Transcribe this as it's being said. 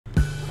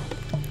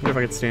What if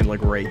I could stand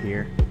like right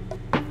here?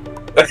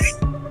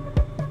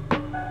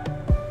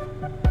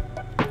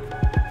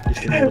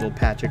 Just in a little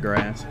patch of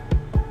grass.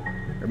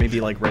 Or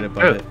maybe like right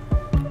above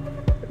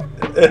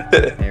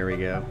it. There we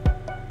go.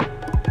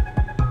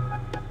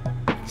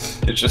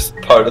 You're just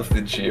part of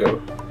the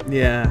geo.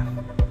 Yeah.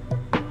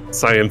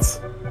 Science.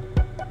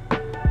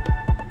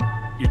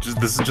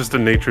 This is just a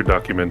nature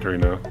documentary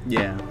now.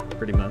 Yeah,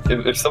 pretty much.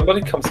 If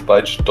somebody comes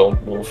by, just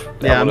don't move.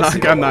 Yeah, I'm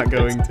not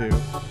going to.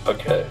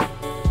 Okay.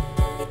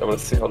 I want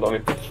to see how long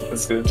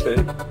it's gonna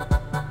take.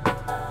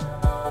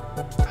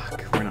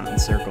 Fuck, we're not in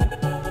circle.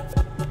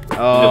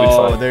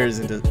 Oh, there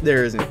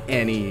isn't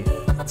any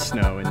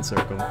snow in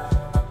circle.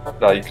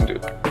 Nah, you can do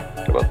it.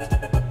 Come on.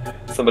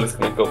 Somebody's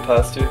gonna go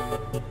past you.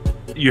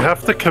 You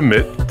have to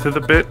commit to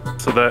the bit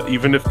so that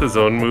even if the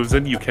zone moves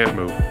in, you can't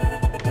move.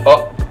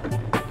 Oh.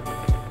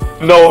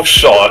 No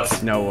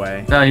shot. No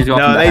way. No, he's going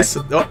back.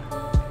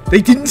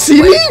 They didn't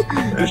see me?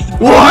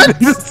 What?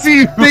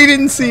 They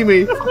didn't see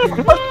me.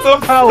 What the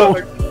hell?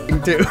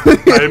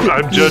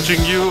 I'm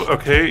judging you.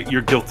 Okay,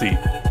 you're guilty.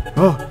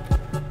 Oh.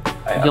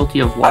 Guilty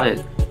of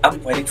what?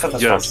 I'm waiting for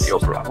this one to be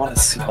over. I want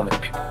to see how many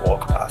people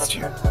walk past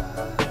you.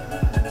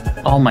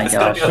 Oh my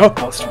gosh.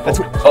 That's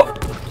what.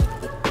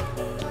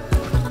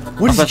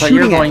 What is I he thought you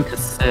were shooting going at? to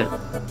sit.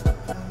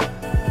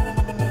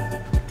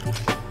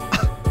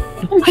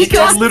 Oh my He's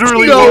god!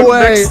 literally No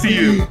way. next to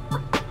you.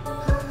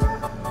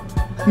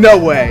 No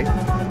way.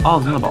 Oh,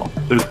 Gunaball.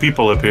 There's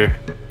people up here.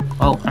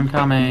 Oh, I'm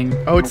coming.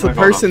 Oh, it's the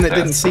person that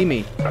didn't see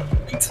me.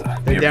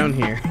 They're down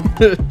here.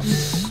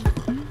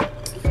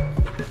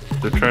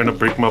 They're trying to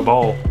break my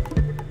ball.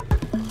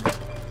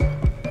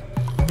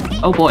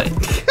 Oh boy.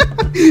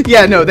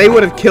 Yeah, no, they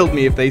would have killed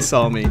me if they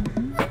saw me.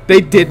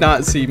 They did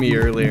not see me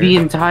earlier. The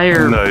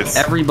entire Nice.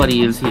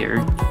 everybody is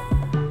here.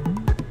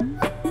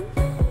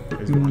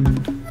 There's one.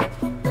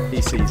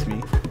 He sees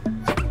me.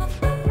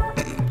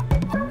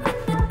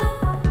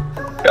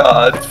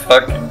 God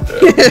fucking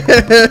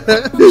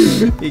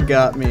damn. He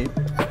got me.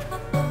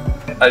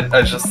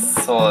 I just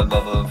saw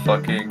another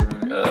fucking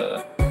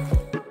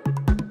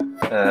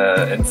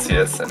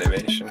NCS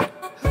animation.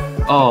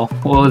 Oh,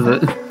 what was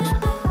it?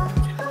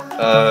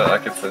 I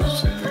can send it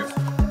to you.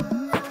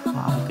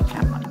 Wow, the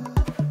camera.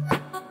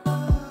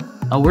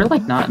 Oh, we're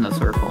like not in a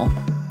circle.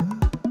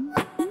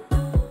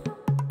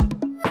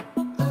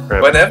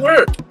 Crap.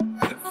 Whenever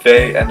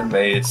they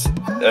animate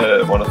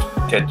one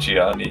of Get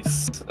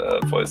Gianni's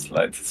voice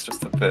lines, it's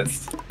just the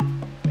best.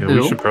 Yeah,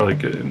 Who? we should probably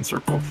get in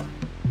circle.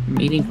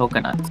 I'm eating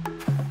coconuts.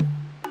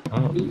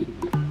 Oh.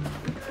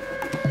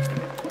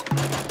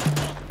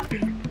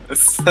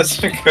 It's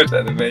such a good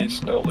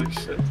animation, holy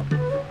shit.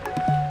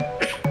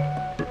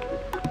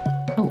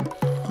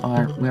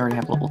 Oh, we already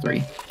have level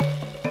 3.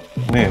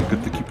 Man,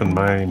 good to keep in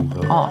mind,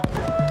 though. Oh.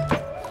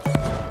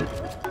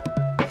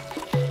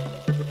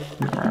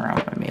 I'm gonna run around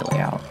with my melee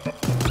out.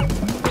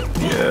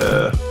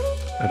 Yeah.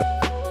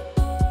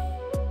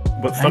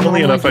 But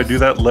funnily enough, I do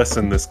that less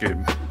in this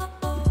game.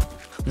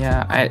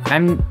 Yeah,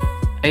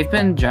 I've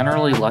been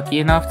generally lucky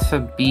enough to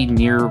be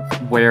near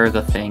where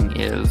the thing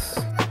is.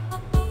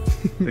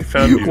 They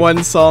found you.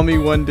 One saw me,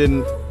 one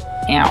didn't.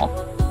 Ow.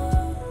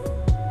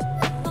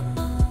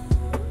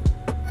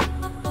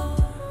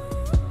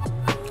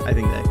 I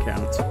think that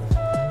counts.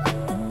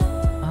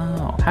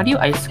 Oh, how do you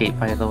ice skate,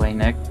 by the way,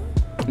 Nick?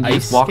 Can you Ice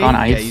just walk on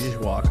skate? ice? Yeah, you just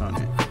walk on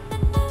it.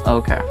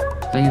 Okay.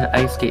 So I need to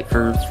ice skate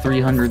for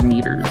 300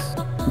 meters.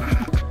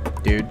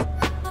 Dude.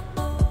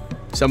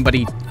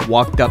 Somebody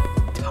walked up,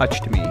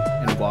 touched me,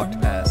 and walked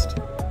past.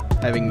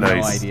 Having no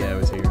Nice. idea I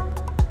was here.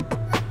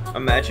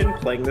 Imagine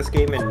playing this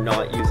game and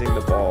not using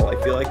the ball. I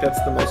feel like that's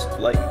the most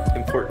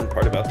important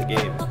part about the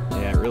game.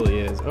 Yeah, it really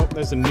is. Oh,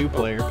 there's a new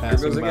player Here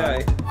passing goes a by.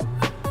 guy.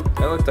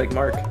 That looked like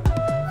Mark.